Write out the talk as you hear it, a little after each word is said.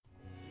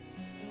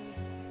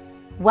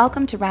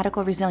Welcome to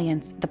Radical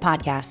Resilience, the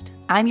podcast.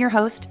 I'm your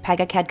host,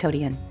 Pegah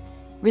Kadkodian.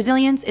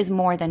 Resilience is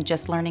more than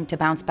just learning to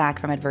bounce back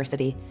from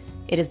adversity.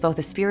 It is both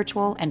a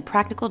spiritual and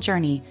practical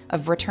journey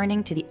of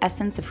returning to the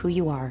essence of who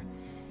you are.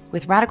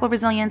 With Radical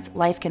Resilience,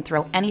 life can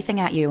throw anything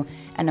at you,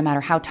 and no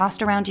matter how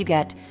tossed around you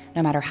get,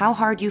 no matter how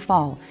hard you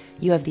fall,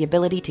 you have the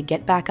ability to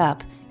get back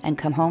up and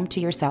come home to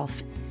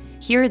yourself.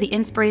 Hear the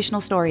inspirational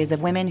stories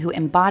of women who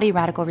embody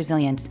radical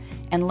resilience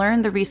and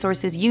learn the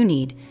resources you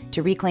need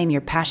to reclaim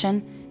your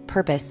passion,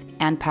 purpose,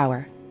 and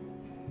power.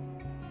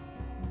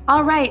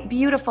 All right,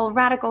 beautiful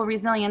Radical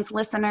Resilience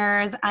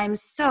listeners. I'm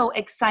so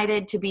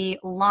excited to be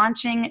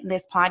launching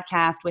this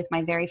podcast with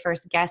my very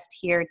first guest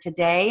here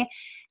today.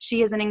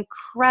 She is an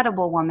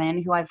incredible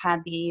woman who I've had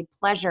the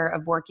pleasure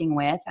of working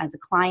with as a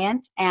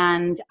client,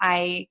 and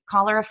I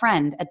call her a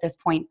friend at this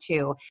point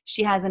too.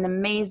 She has an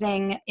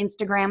amazing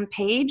Instagram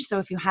page, so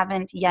if you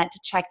haven't yet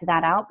checked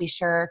that out, be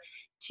sure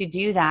to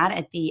do that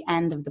at the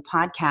end of the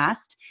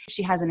podcast.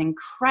 She has an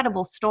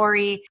incredible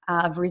story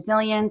of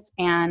resilience,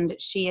 and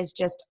she is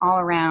just all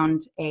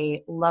around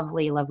a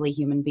lovely, lovely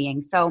human being.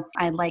 So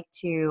I'd like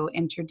to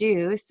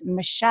introduce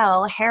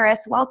Michelle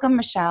Harris. Welcome,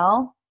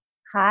 Michelle.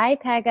 Hi,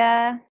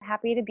 Pegah.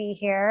 Happy to be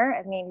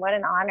here. I mean, what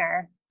an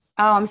honor.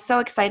 Oh, I'm so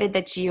excited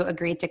that you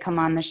agreed to come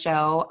on the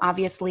show.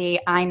 Obviously,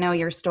 I know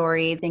your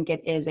story. I think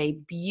it is a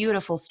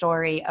beautiful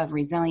story of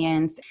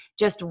resilience,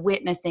 just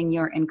witnessing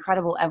your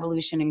incredible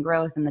evolution and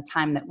growth in the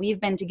time that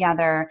we've been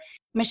together.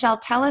 Michelle,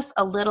 tell us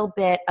a little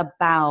bit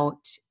about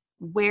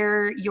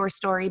where your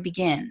story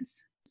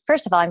begins.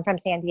 First of all, I'm from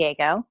San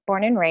Diego,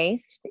 born and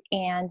raised,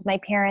 and my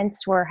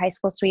parents were high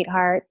school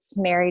sweethearts,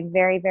 married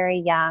very, very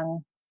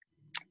young,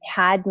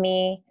 had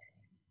me,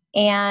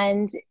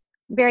 and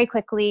very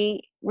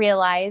quickly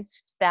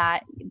realized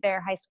that their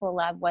high school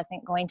love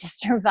wasn't going to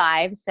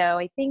survive. So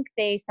I think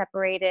they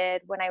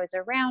separated when I was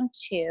around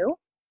 2.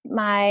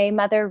 My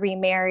mother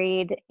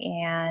remarried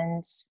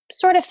and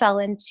sort of fell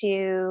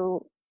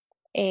into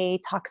a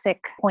toxic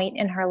point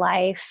in her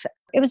life.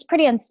 It was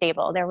pretty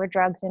unstable. There were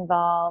drugs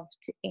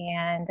involved,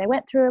 and I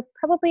went through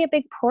probably a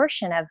big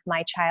portion of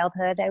my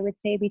childhood, I would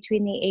say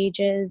between the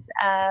ages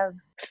of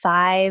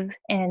 5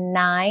 and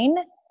 9,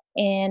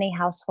 in a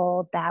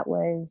household that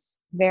was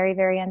very,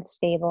 very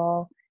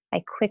unstable.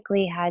 I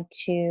quickly had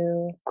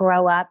to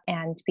grow up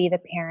and be the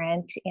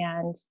parent.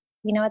 And,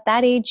 at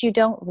that age, you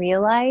don't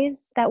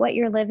realize that what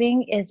you're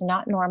living is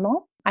not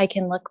normal. I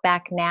can look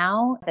back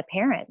now as a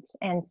parent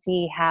and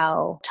see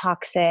how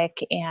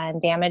toxic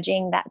and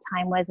damaging that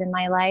time was in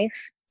my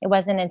life. It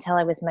wasn't until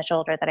I was much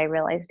older that I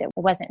realized it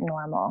wasn't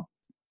normal.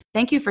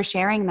 Thank you for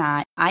sharing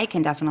that. I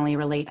can definitely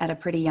relate. At a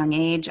pretty young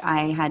age,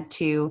 I had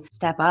to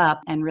step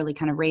up and really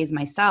kind of raise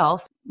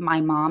myself.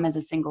 My mom, as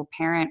a single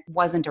parent,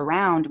 wasn't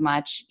around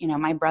much.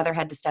 My brother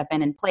had to step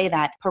in and play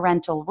that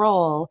parental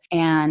role.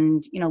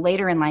 And,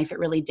 later in life, it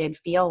really did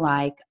feel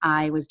like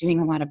I was doing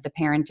a lot of the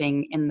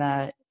parenting in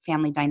the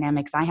family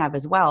dynamics I have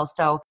as well.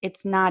 So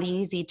it's not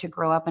easy to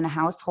grow up in a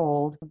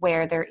household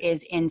where there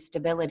is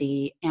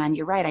instability. And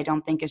you're right, I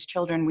don't think as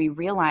children we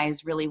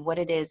realize really what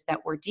it is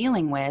that we're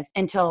dealing with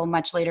until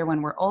much later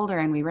when we're older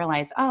and we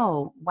realize,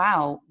 oh,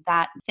 wow,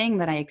 that thing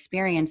that I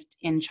experienced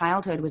in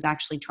childhood was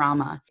actually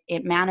trauma.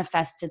 It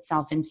manifests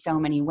itself in so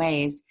many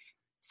ways.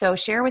 So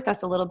share with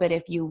us a little bit,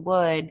 if you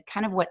would,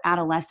 kind of what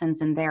adolescence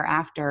and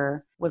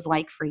thereafter was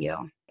like for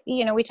you.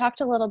 We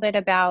talked a little bit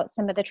about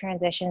some of the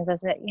transitions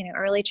as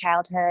early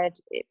childhood,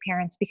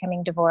 parents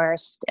becoming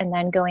divorced, and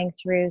then going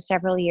through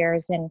several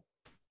years in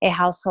a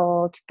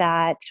household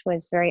that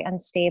was very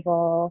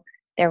unstable.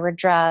 There were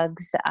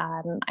drugs.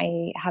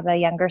 I have a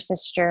younger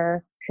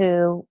sister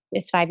who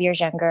is 5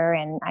 years younger,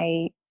 and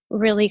I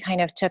really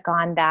kind of took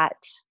on that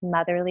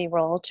motherly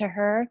role to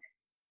her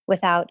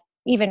without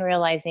even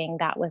realizing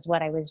that was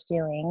what I was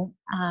doing.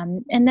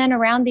 And then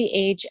around the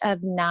age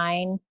of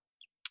 9,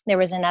 there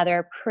was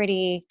another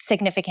pretty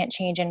significant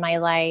change in my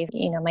life.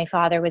 My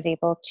father was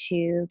able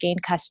to gain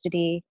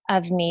custody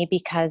of me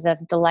because of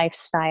the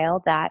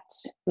lifestyle that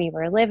we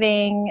were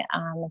living.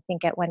 I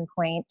think at one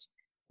point,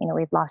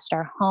 we'd lost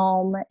our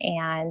home,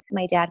 and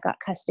my dad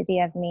got custody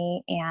of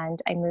me, and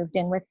I moved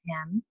in with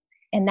him.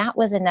 And that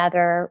was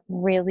another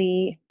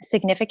really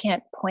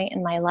significant point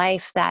in my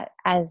life that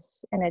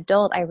as an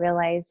adult, I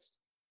realized,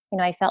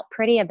 I felt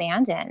pretty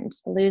abandoned,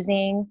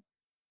 losing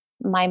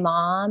my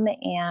mom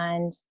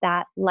and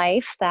that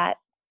life that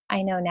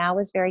I know now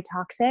was very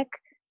toxic.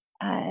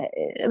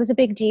 It was a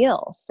big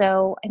deal.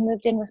 So I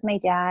moved in with my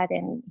dad,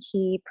 and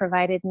he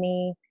provided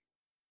me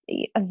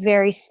a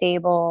very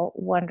stable,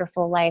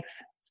 wonderful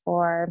life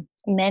for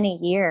many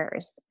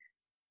years.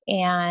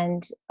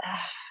 And,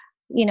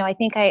 I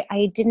think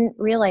I didn't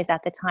realize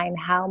at the time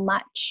how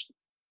much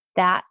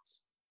that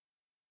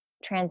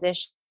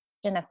transition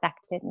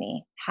affected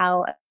me,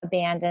 how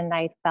abandoned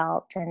I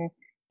felt. And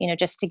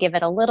just to give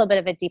it a little bit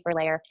of a deeper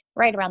layer,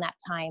 right around that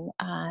time,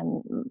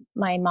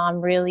 my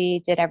mom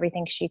really did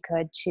everything she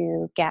could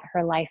to get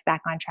her life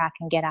back on track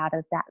and get out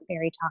of that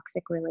very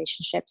toxic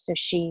relationship. So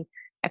she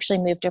actually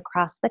moved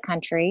across the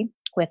country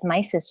with my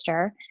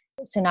sister.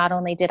 So not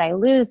only did I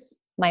lose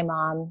my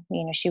mom,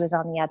 she was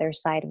on the other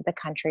side of the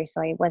country,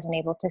 so I wasn't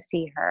able to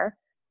see her.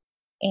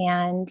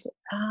 And,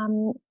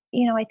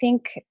 I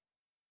think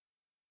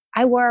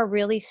I wore a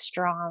really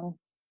strong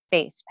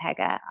face,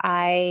 Pega.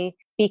 I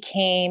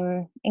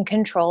became in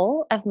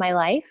control of my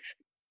life.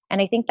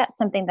 And I think that's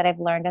something that I've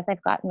learned as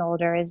I've gotten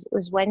older is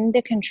when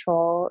the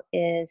control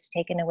is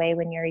taken away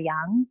when you're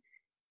young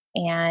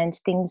and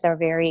things are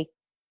very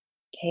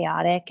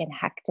chaotic and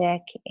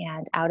hectic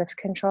and out of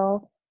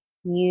control,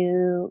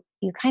 you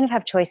kind of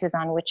have choices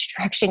on which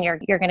direction you're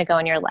going to go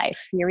in your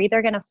life. You're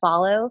either going to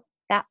follow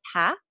that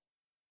path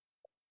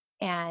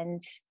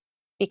and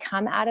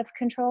become out of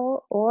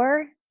control,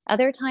 or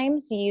other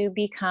times you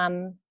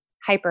become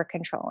hyper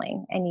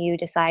controlling and you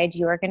decide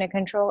you are going to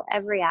control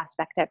every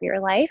aspect of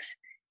your life.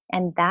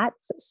 And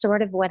that's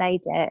sort of what I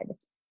did.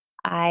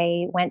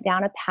 I went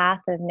down a path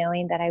of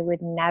knowing that I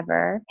would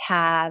never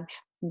have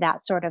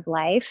that sort of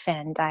life.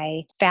 And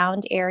I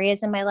found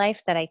areas in my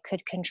life that I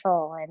could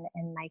control.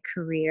 And my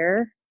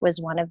career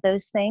was one of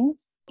those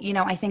things.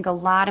 I think a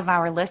lot of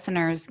our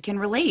listeners can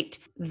relate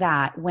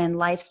that when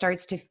life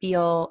starts to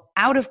feel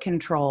out of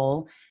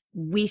control,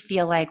 we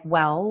feel like,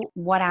 well,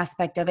 what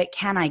aspect of it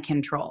can I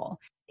control?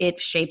 It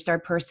shapes our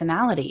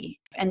personality.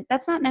 And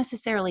that's not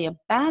necessarily a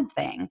bad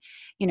thing.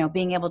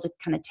 Being able to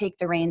kind of take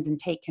the reins and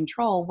take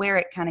control. Where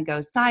it kind of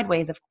goes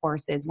sideways, of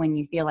course, is when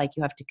you feel like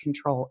you have to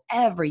control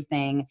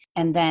everything.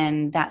 And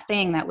then that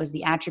thing that was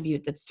the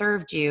attribute that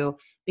served you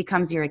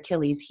becomes your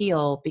Achilles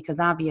heel, because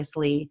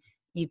obviously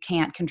you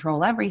can't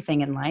control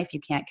everything in life.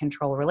 You can't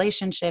control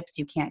relationships.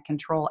 You can't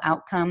control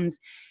outcomes.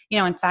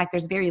 In fact,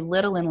 there's very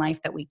little in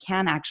life that we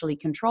can actually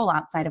control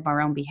outside of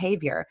our own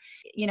behavior.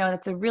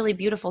 That's a really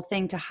beautiful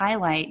thing to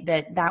highlight,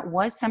 that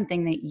was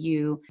something that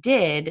you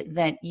did,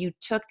 that you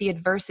took the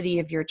adversity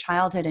of your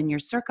childhood and your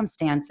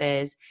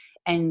circumstances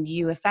and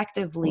you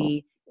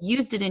effectively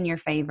used it in your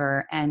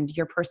favor, and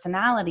your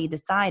personality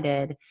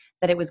decided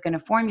that it was going to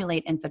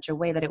formulate in such a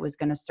way that it was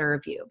going to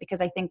serve you.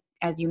 Because I think,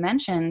 as you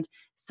mentioned,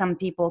 some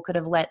people could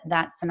have let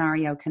that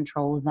scenario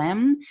control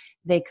them.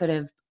 They could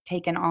have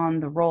taken on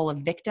the role of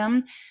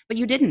victim, but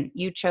you didn't.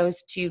 You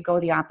chose to go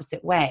the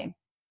opposite way.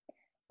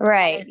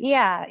 Right.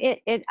 Yeah.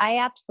 I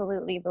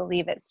absolutely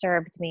believe it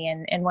served me.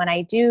 And when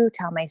I do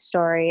tell my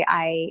story,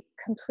 I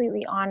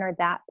completely honor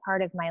that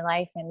part of my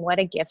life and what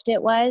a gift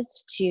it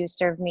was to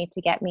serve me,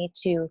 to get me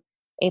to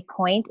a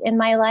point in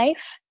my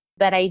life.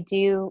 But I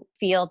do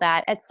feel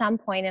that at some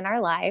point in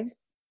our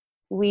lives,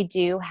 we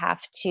do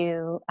have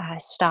to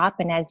stop.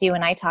 And as you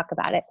and I talk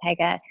about it,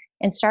 Pega,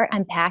 and start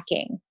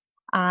unpacking.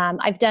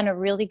 I've done a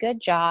really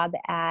good job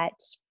at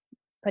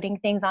putting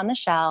things on the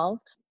shelf,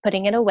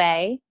 putting it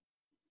away,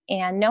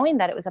 and knowing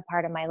that it was a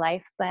part of my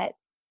life. But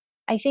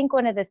I think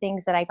one of the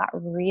things that I got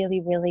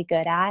really, really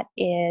good at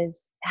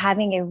is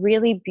having a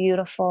really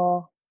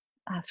beautiful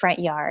front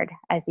yard,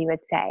 as you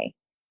would say.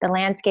 The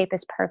landscape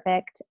is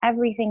perfect.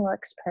 Everything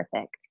looks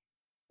perfect.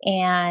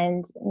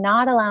 And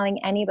not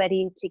allowing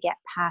anybody to get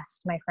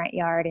past my front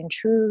yard and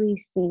truly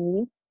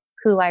see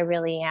who I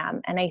really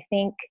am. And I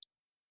think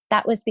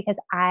that was because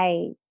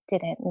I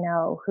didn't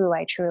know who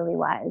I truly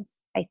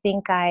was. I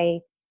think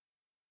I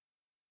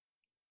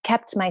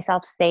kept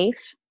myself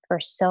safe for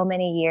so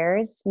many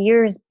years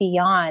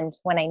beyond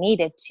when I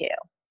needed to,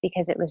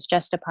 because it was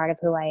just a part of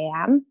who I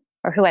am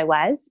or who I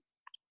was.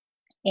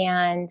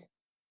 And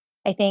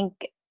I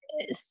think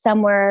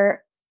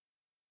somewhere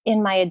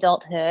in my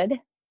adulthood,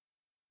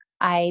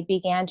 I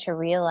began to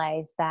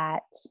realize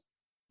that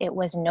it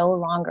was no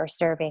longer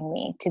serving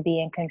me to be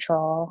in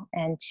control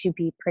and to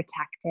be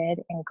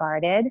protected and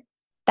guarded.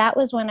 That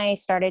was when I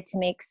started to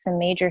make some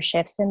major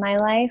shifts in my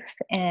life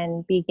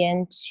and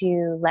begin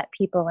to let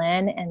people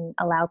in and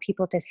allow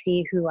people to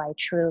see who I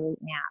truly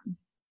am.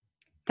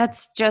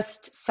 That's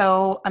just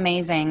so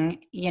amazing,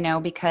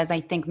 because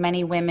I think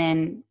many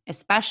women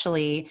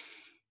especially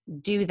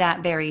do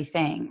that very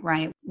thing,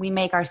 right? We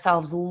make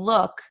ourselves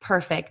look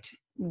perfect.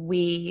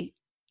 We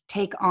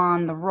take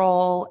on the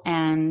role,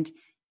 and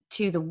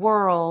to the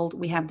world,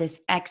 we have this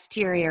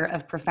exterior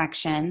of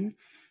perfection,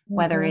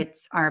 whether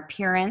it's our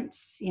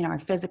appearance, our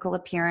physical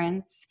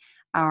appearance,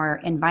 our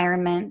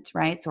environment,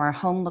 right? So our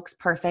home looks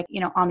perfect.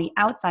 On the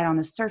outside, on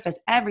the surface,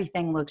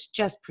 everything looks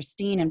just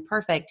pristine and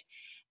perfect.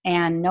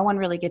 And no one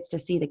really gets to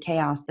see the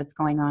chaos that's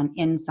going on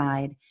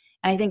inside.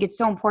 And I think it's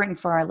so important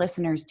for our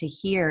listeners to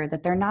hear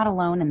that they're not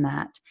alone in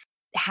that.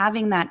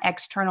 Having that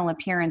external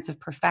appearance of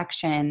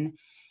perfection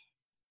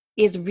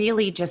is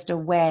really just a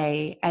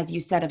way, as you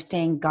said, of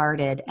staying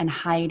guarded and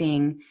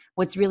hiding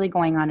what's really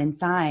going on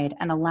inside,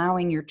 and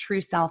allowing your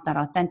true self, that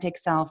authentic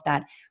self,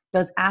 that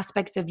those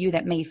aspects of you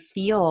that may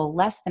feel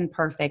less than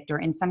perfect, or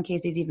in some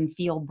cases even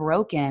feel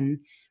broken,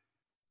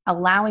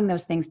 allowing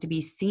those things to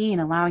be seen,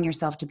 allowing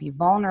yourself to be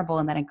vulnerable,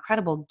 and that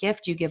incredible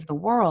gift you give the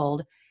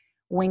world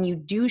when you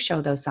do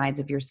show those sides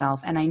of yourself.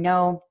 And I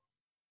know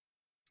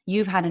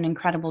you've had an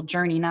incredible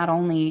journey, not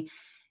only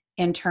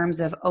in terms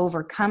of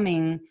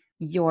overcoming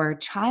your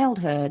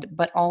childhood,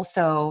 but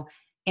also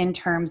in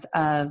terms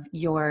of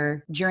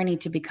your journey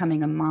to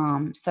becoming a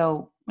mom.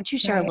 So would you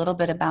share a Right. little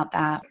bit about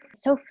that?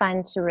 It's so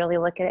fun to really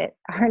look at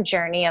our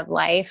journey of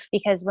life,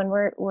 because when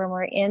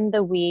we're in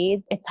the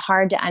weeds, it's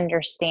hard to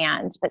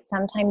understand. But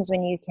sometimes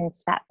when you can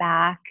step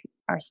back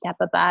or step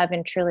above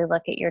and truly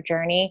look at your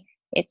journey,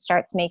 it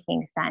starts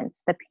making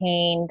sense. The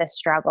pain, the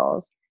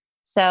struggles.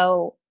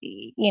 So,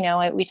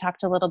 we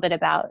talked a little bit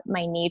about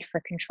my need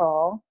for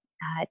control,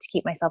 to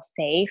keep myself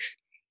safe.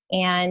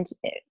 And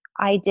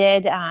I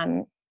did,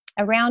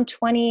 around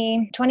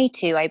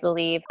 2022, I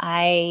believe,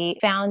 I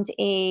found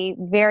a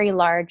very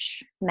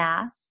large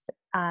mass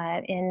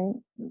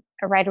in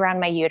right around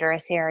my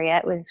uterus area.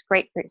 It was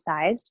grapefruit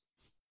sized,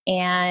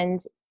 and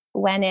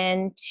went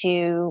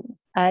into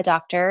a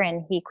doctor,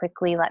 and he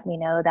quickly let me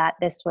know that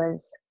this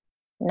was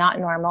not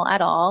normal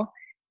at all,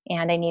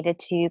 and I needed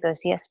to go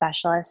see a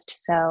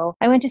specialist. So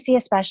I went to see a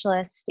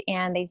specialist,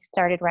 and they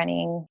started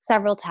running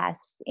several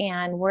tests,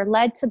 and were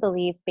led to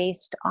believe,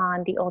 based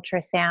on the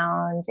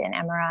ultrasound and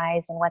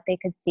MRIs and what they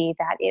could see,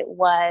 that it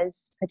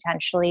was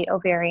potentially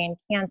ovarian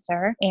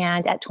cancer.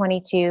 And at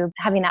 22,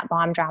 having that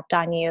bomb dropped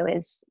on you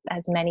is,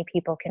 as many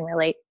people can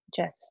relate,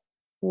 just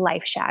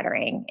life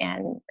shattering.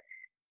 And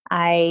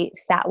I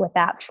sat with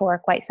that for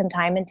quite some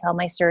time until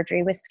my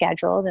surgery was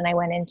scheduled, and I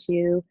went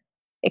into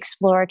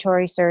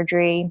exploratory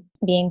surgery,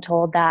 being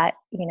told that,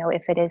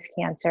 if it is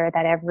cancer,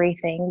 that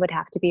everything would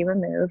have to be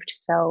removed.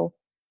 So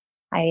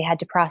I had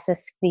to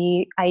process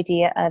the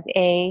idea of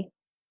A,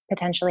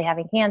 potentially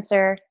having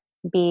cancer,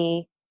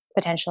 B,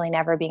 potentially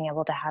never being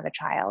able to have a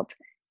child.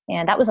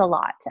 And that was a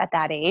lot at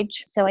that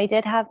age. So I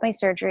did have my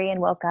surgery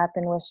and woke up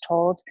and was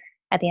told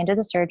at the end of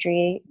the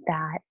surgery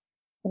that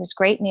it was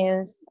great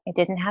news. I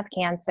didn't have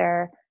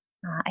cancer.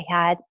 I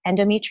had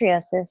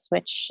endometriosis,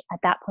 which at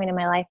that point in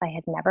my life I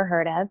had never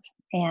heard of.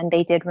 And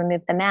they did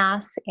remove the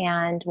mass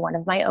and one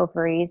of my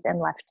ovaries and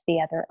left the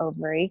other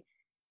ovary.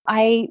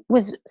 I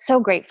was so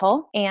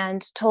grateful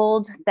and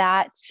told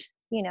that,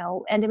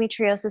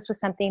 endometriosis was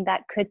something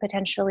that could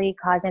potentially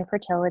cause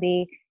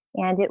infertility,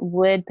 and it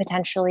would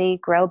potentially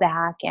grow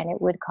back, and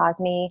it would cause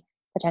me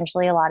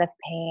potentially a lot of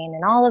pain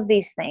and all of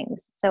these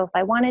things. So if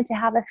I wanted to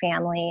have a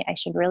family, I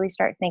should really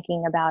start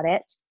thinking about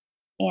it.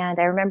 And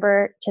I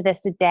remember to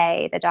this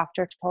day, the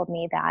doctor told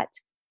me that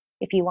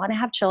if you want to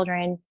have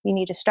children, you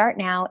need to start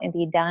now and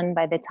be done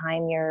by the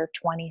time you're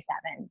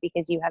 27,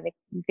 because you have a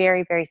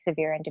very, very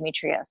severe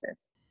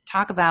endometriosis.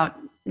 Talk about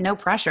no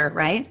pressure,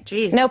 right?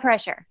 Jeez. No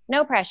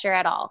pressure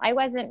at all. I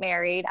wasn't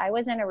married. I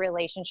was in a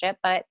relationship,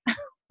 but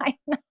I'm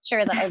not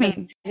sure that I was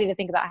ready to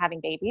think about having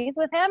babies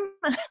with him.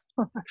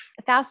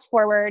 Fast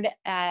forward,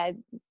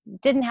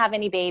 didn't have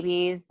any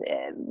babies,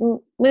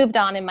 moved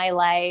on in my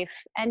life,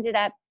 ended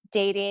up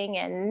dating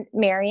and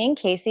marrying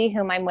Casey,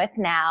 whom I'm with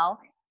now.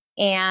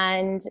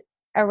 And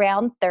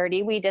around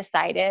 30, we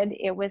decided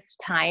it was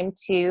time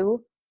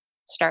to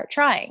start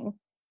trying.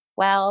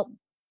 Well,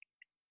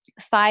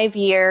 5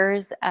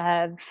 years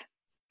of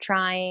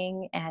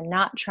trying and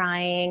not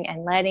trying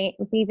and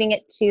leaving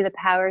it to the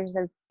powers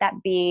of that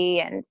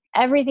be, and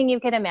everything you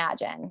could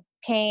imagine: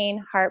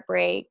 pain,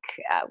 heartbreak,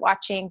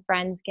 watching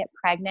friends get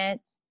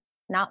pregnant,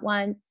 not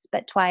once,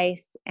 but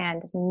twice,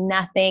 and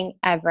nothing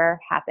ever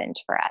happened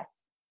for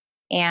us.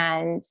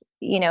 And,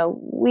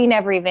 we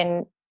never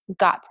even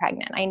got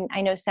pregnant.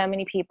 I know so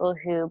many people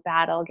who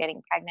battle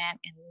getting pregnant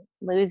and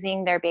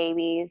losing their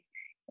babies.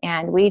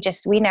 And we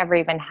never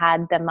even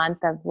had the month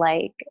of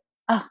like,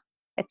 oh,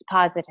 it's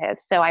positive.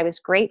 So I was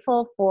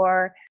grateful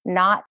for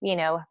not,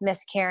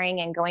 miscarrying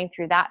and going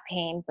through that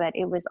pain, but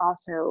it was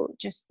also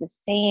just the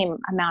same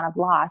amount of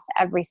loss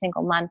every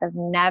single month of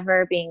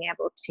never being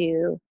able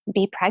to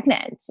be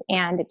pregnant.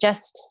 And it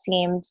just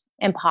seemed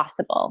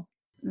impossible.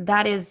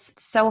 That is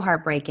so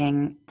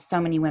heartbreaking.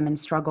 So many women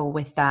struggle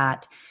with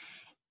that,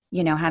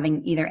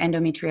 having either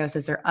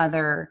endometriosis or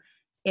other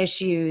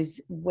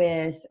issues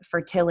with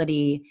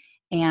fertility,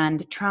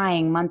 and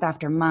trying month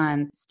after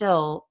month,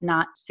 still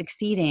not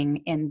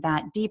succeeding in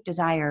that deep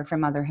desire for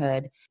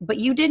motherhood. But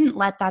you didn't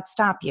let that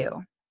stop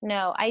you.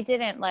 No, I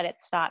didn't let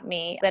it stop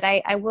me. But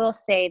I will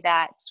say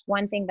that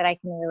one thing that I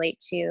can relate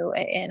to,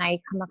 and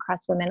I come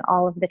across women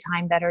all of the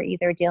time that are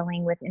either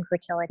dealing with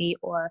infertility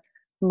or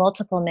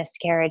multiple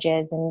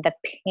miscarriages, and the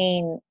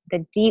pain,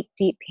 the deep,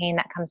 deep pain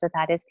that comes with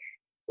that, is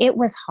it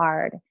was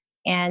hard.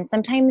 And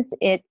sometimes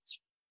it's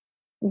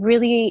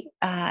really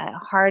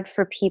hard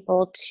for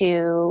people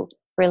to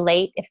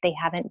relate if they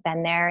haven't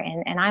been there.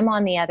 And I'm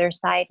on the other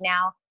side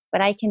now,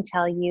 but I can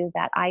tell you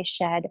that I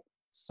shed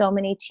so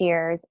many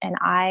tears, and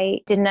I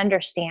didn't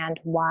understand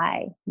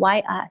why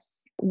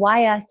us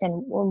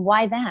and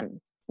why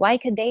them, why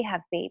could they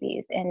have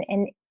babies,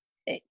 and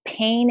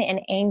pain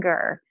and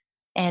anger.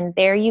 And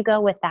there you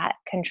go with that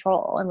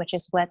control, and which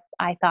is what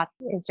I thought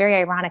is very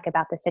ironic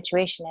about the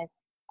situation, is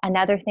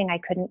another thing I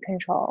couldn't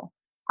control.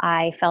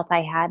 I felt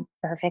I had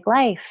perfect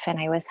life, and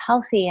I was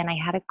healthy, and I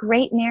had a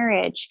great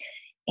marriage,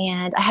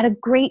 and I had a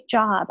great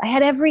job. I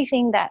had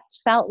everything that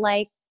felt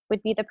like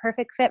would be the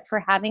perfect fit for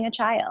having a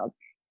child.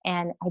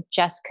 And I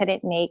just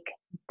couldn't make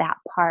that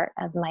part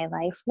of my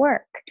life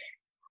work.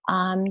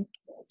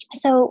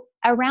 So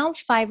around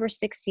 5 or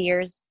 6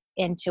 years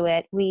into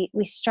it, we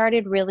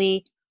started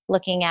really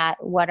looking at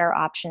what our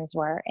options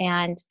were.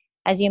 And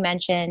as you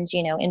mentioned,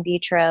 in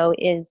vitro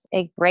is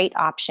a great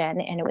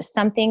option. And it was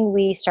something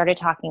we started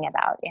talking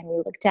about. And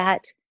we looked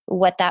at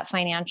what that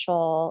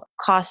financial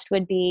cost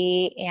would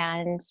be.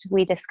 And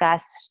we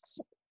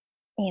discussed,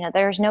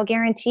 there's no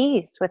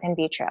guarantees with in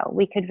vitro.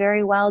 We could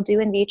very well do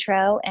in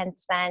vitro and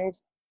spend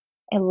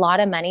a lot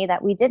of money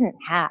that we didn't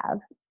have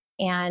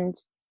and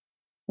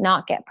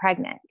not get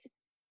pregnant.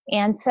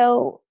 And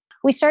so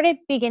we started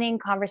beginning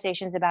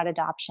conversations about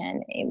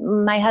adoption.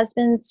 My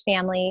husband's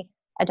family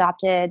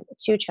adopted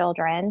 2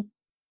 children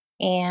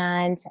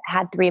and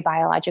had 3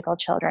 biological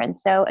children.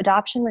 So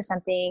adoption was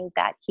something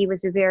that he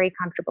was very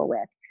comfortable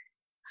with.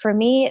 For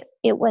me,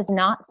 it was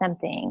not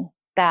something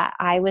that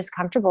I was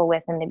comfortable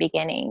with in the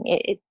beginning.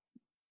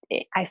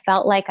 I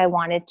felt like I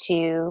wanted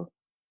to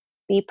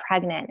be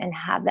pregnant and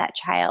have that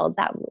child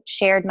that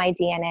shared my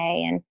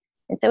DNA.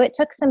 And so it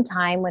took some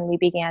time when we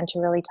began to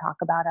really talk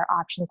about our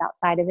options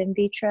outside of in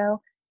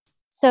vitro.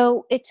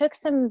 So it took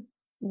some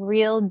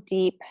real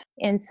deep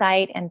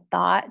insight and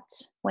thought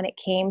when it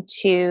came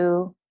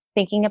to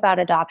thinking about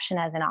adoption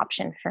as an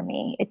option for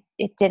me.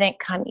 It didn't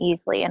come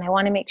easily. And I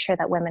want to make sure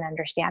that women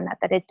understand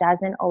that it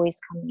doesn't always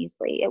come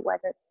easily. It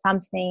wasn't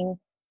something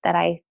that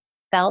I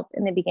felt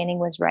in the beginning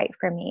was right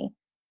for me.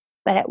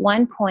 But at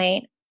one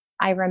point,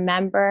 I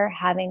remember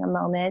having a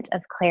moment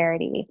of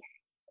clarity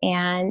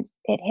and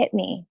it hit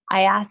me.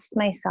 I asked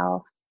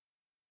myself,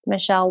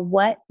 Michelle,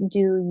 what do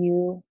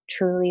you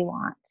truly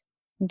want?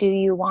 Do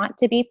you want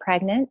to be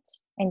pregnant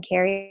and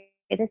carry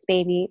this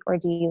baby, or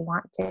do you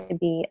want to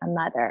be a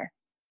mother?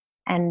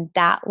 And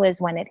that was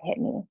when it hit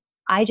me.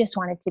 I just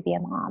wanted to be a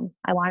mom.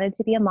 I wanted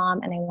to be a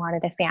mom and I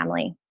wanted a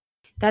family.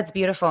 That's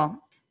beautiful.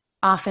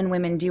 Often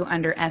women do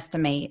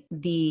underestimate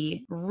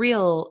the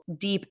real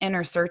deep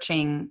inner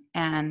searching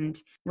and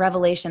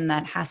revelation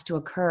that has to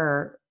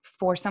occur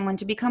for someone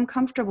to become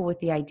comfortable with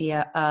the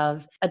idea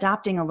of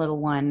adopting a little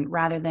one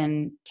rather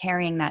than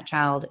carrying that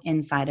child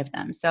inside of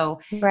them. So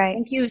Right.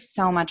 thank you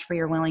so much for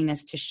your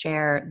willingness to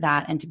share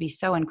that and to be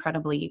so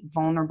incredibly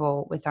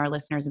vulnerable with our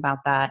listeners about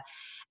that.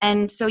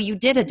 And so you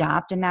did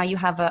adopt, and now you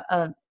have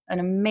an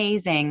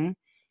amazing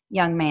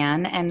young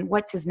man. And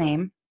what's his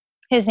name?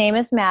 His name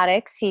is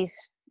Maddox.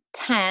 He's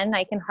 10.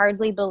 I can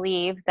hardly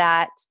believe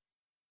that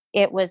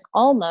it was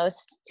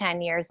almost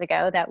 10 years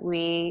ago that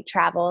we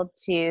traveled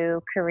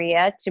to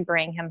Korea to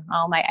bring him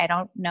home. I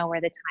don't know where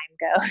the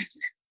time goes.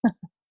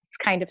 It's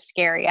kind of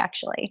scary,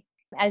 actually.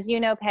 As you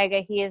know,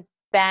 Pega, he has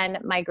been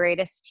my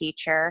greatest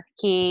teacher.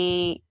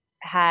 He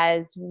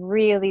has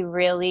really,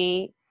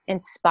 really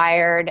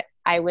inspired,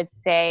 I would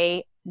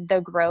say,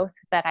 the growth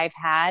that I've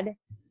had.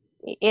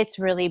 It's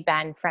really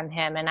been from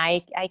him. And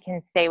I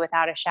can say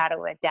without a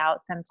shadow of a doubt,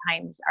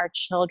 sometimes our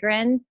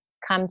children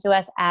come to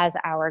us as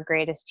our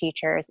greatest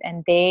teachers,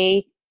 and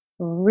they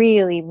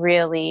really,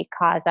 really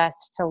cause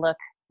us to look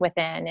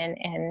within.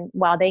 And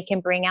while they can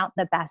bring out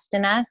the best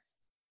in us,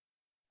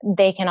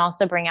 they can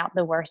also bring out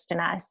the worst in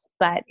us.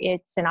 But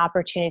it's an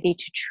opportunity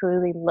to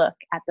truly look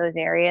at those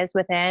areas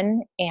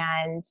within.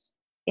 And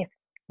if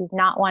you're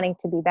not wanting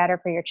to be better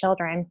for your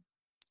children,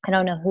 I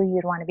don't know who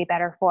you'd want to be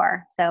better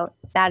for. So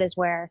that is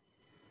where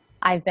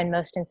I've been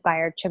most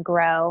inspired to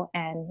grow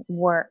and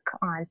work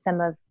on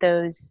some of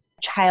those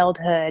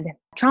childhood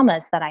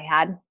traumas that I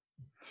had.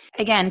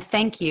 Again,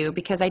 thank you,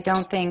 because I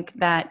don't think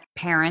that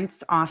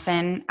parents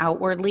often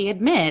outwardly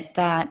admit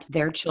that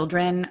their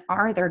children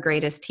are their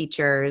greatest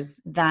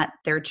teachers, that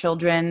their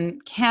children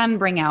can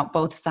bring out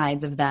both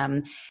sides of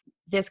them.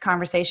 This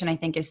conversation, I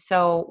think, is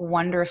so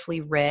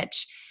wonderfully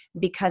rich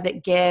because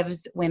it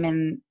gives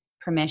women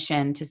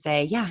permission to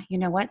say, yeah, you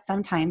know what?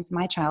 Sometimes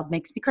my child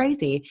makes me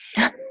crazy.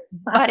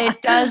 But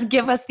it does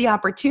give us the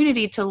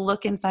opportunity to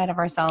look inside of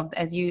ourselves,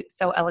 as you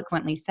so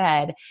eloquently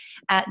said,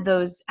 at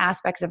those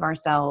aspects of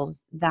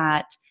ourselves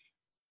that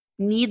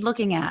need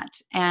looking at,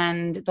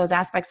 and those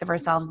aspects of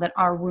ourselves that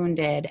are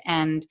wounded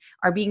and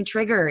are being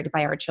triggered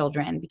by our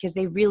children, because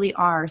they really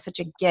are such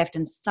a gift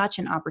and such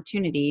an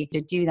opportunity to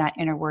do that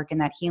inner work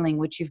and that healing,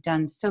 which you've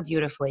done so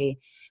beautifully,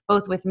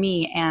 both with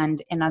me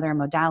and in other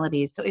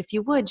modalities. So if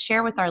you would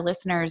share with our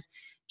listeners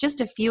just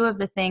a few of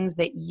the things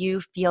that you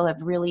feel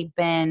have really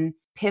been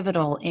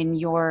pivotal in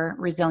your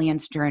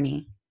resilience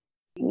journey.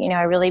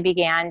 I really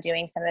began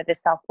doing some of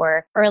this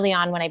self-work early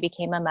on when I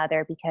became a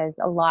mother, because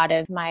a lot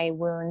of my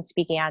wounds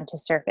began to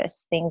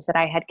surface, things that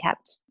I had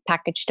kept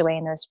packaged away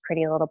in those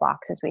pretty little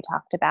boxes we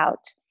talked about.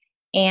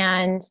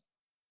 And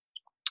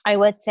I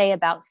would say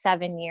about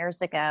 7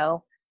 years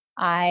ago,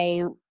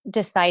 I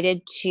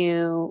decided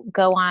to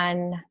go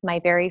on my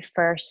very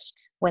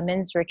first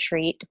women's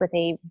retreat with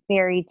a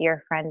very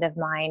dear friend of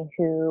mine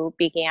who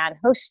began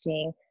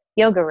hosting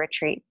yoga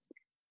retreats.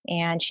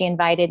 And she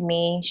invited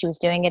me. She was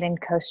doing it in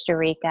Costa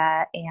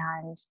Rica.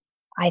 And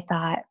I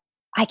thought,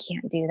 I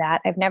can't do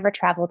that. I've never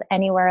traveled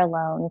anywhere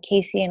alone.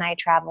 Casey and I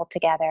traveled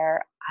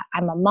together.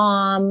 I'm a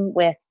mom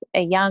with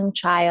a young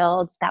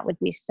child. That would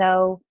be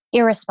so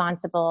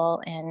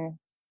irresponsible and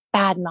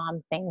bad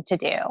mom thing to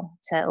do,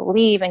 to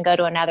leave and go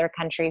to another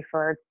country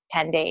for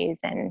 10 days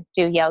and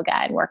do yoga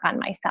and work on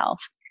myself.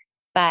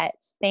 But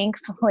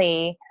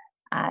thankfully,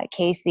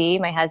 Casey,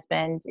 my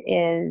husband,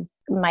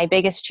 is my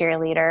biggest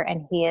cheerleader,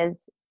 and he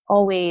is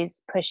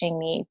always pushing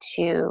me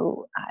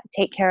to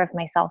take care of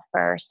myself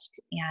first,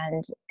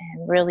 and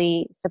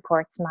really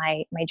supports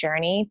my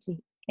journey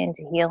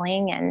into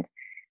healing. And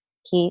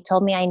he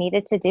told me I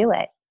needed to do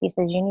it. He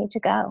said, "You need to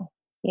go.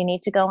 You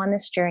need to go on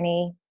this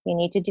journey. You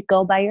need to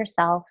go by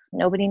yourself.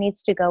 Nobody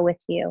needs to go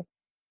with you."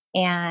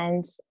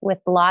 And with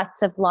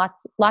lots and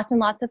lots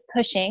of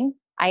pushing,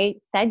 I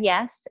said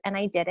yes, and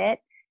I did it.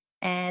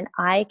 And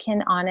I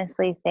can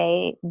honestly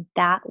say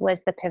that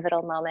was the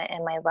pivotal moment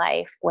in my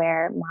life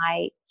where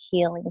my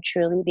healing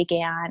truly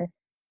began.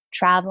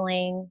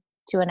 Traveling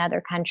to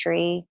another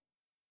country,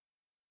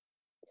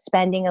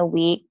 spending a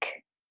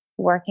week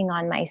working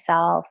on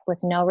myself with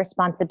no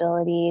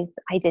responsibilities.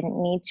 I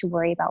didn't need to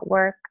worry about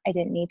work. I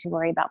didn't need to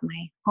worry about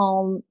my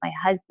home, my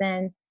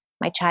husband,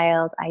 my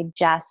child. I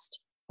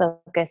just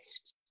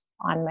focused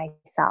on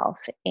myself.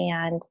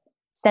 And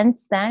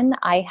since then,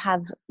 I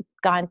have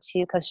gone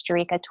to Costa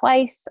Rica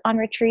twice on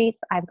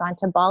retreats. I've gone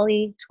to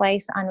Bali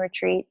twice on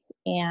retreats.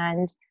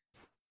 And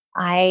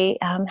I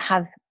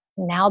have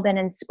now been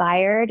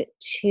inspired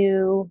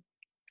to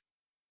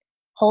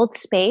hold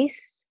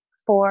space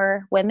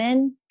for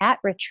women at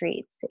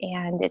retreats.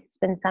 And it's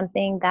been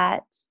something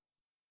that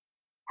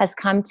has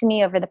come to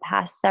me over the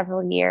past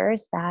several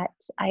years, that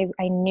I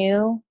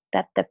knew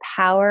that the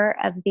power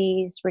of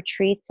these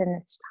retreats and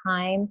this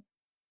time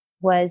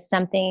was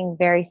something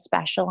very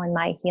special in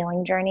my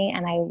healing journey.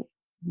 And I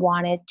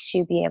wanted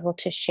to be able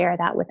to share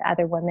that with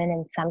other women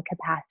in some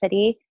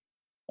capacity.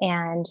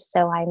 And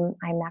so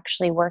I'm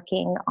actually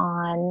working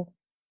on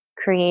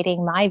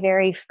creating my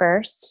very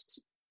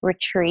first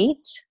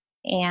retreat,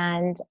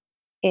 and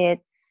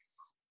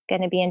it's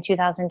going to be in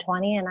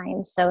 2020, and I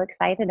am so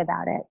excited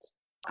about it.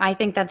 I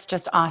think that's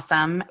just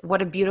awesome.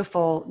 What a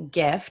beautiful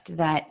gift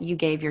that you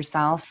gave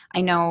yourself. I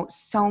know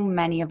so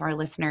many of our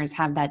listeners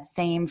have that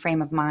same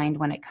frame of mind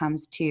when it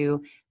comes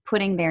to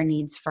putting their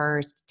needs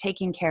first,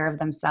 taking care of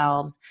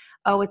themselves.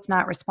 Oh, it's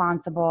not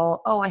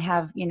responsible. Oh, I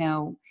have,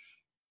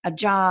 a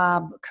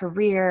job,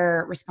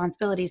 career,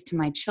 responsibilities to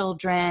my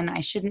children. I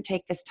shouldn't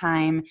take this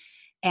time.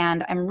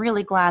 And I'm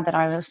really glad that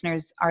our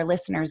listeners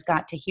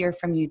got to hear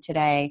from you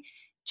today.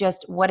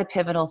 Just what a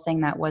pivotal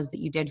thing that was that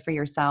you did for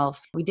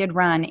yourself. We did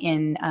run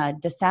in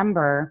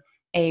December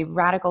a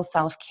radical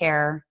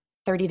self-care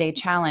 30-day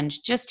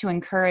challenge just to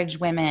encourage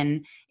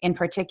women in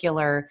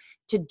particular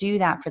to do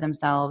that for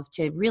themselves,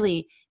 to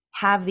really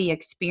have the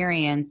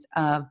experience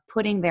of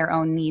putting their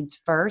own needs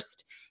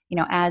first.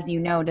 As you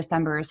know,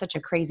 December is such a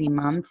crazy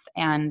month,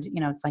 and,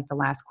 it's like the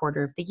last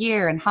quarter of the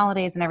year and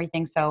holidays and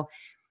everything. So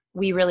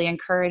we really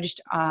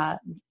encouraged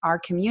our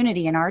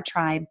community and our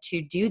tribe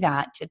to do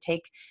that, to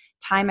take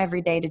time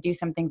every day to do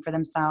something for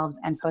themselves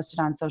and post it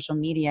on social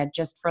media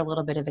just for a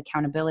little bit of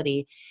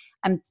accountability.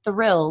 I'm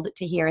thrilled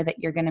to hear that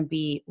you're going to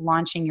be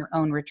launching your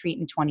own retreat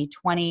in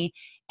 2020,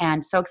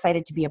 and so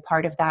excited to be a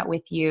part of that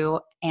with you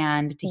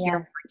and to hear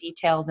more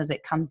details as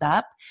it comes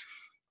up.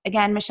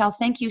 Again, Michelle,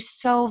 thank you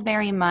so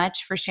very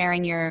much for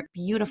sharing your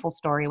beautiful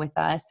story with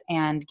us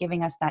and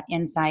giving us that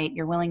insight,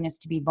 your willingness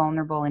to be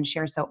vulnerable and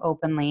share so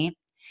openly.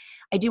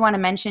 I do want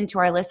to mention to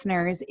our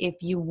listeners, if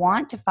you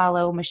want to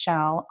follow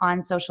Michelle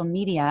on social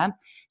media,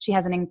 she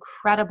has an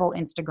incredible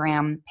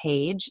Instagram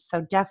page,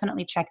 so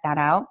definitely check that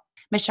out.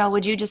 Michelle,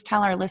 would you just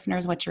tell our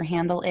listeners what your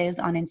handle is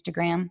on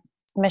Instagram?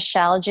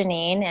 Michelle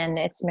Janeen, and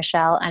it's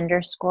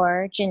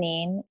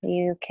Michelle_Janeen.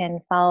 You can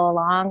follow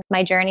along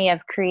my journey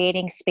of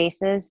creating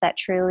spaces that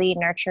truly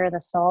nurture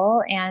the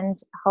soul, and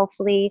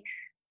hopefully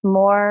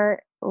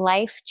more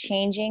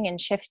life-changing and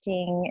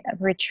shifting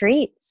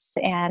retreats,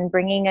 and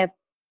bringing a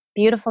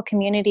beautiful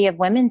community of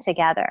women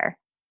together.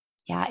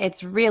 Yeah,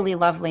 it's really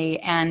lovely.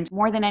 And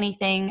more than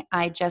anything,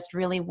 I just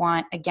really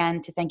want,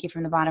 again, to thank you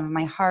from the bottom of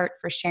my heart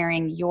for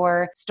sharing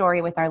your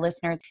story with our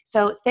listeners.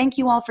 So thank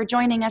you all for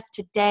joining us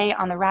today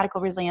on the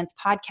Radical Resilience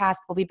podcast.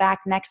 We'll be back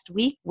next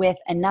week with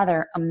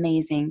another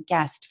amazing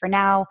guest. For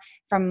now,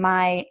 from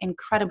my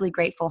incredibly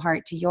grateful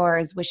heart to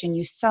yours, wishing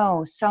you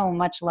so, so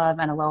much love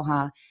and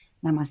aloha.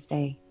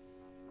 Namaste.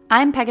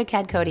 I'm Pegah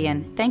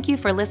Kadkodian. Thank you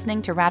for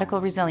listening to Radical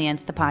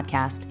Resilience, the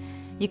podcast.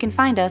 You can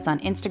find us on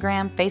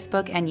Instagram,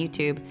 Facebook, and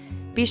YouTube.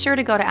 Be sure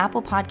to go to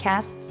Apple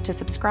Podcasts to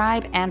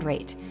subscribe and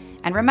rate.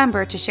 And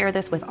remember to share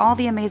this with all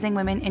the amazing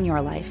women in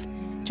your life.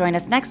 Join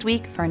us next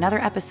week for another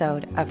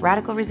episode of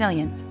Radical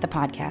Resilience, the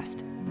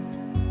podcast.